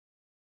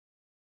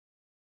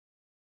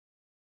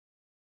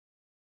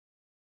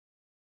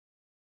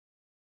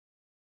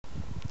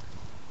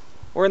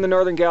We're in the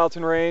northern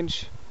Gallatin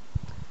range.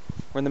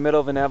 We're in the middle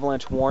of an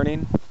avalanche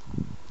warning.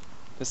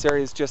 This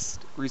area has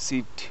just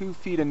received 2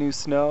 feet of new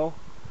snow,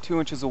 2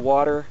 inches of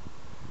water,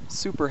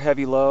 super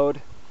heavy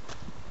load.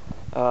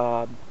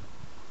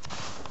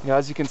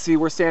 As you can see,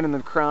 we're standing in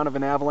the crown of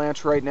an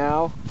avalanche right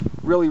now.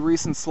 Really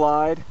recent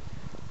slide,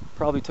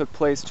 probably took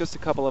place just a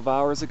couple of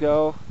hours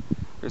ago.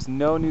 There's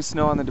no new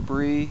snow on the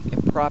debris.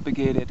 It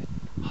propagated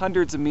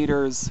hundreds of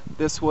meters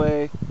this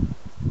way,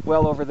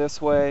 well over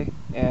this way,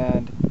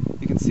 and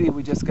you can see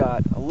we just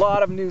got a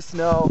lot of new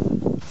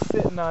snow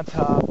sitting on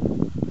top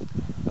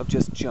of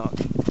just junk.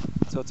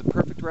 So it's a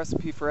perfect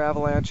recipe for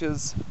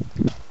avalanches.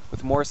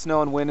 With more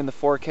snow and wind in the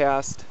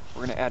forecast,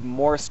 we're going to add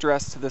more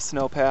stress to the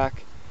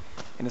snowpack,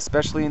 and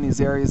especially in these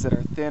areas that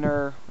are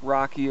thinner,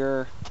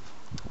 rockier,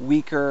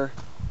 weaker,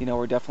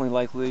 we're definitely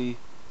likely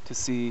to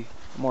see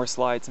more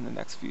slides in the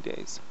next few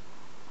days.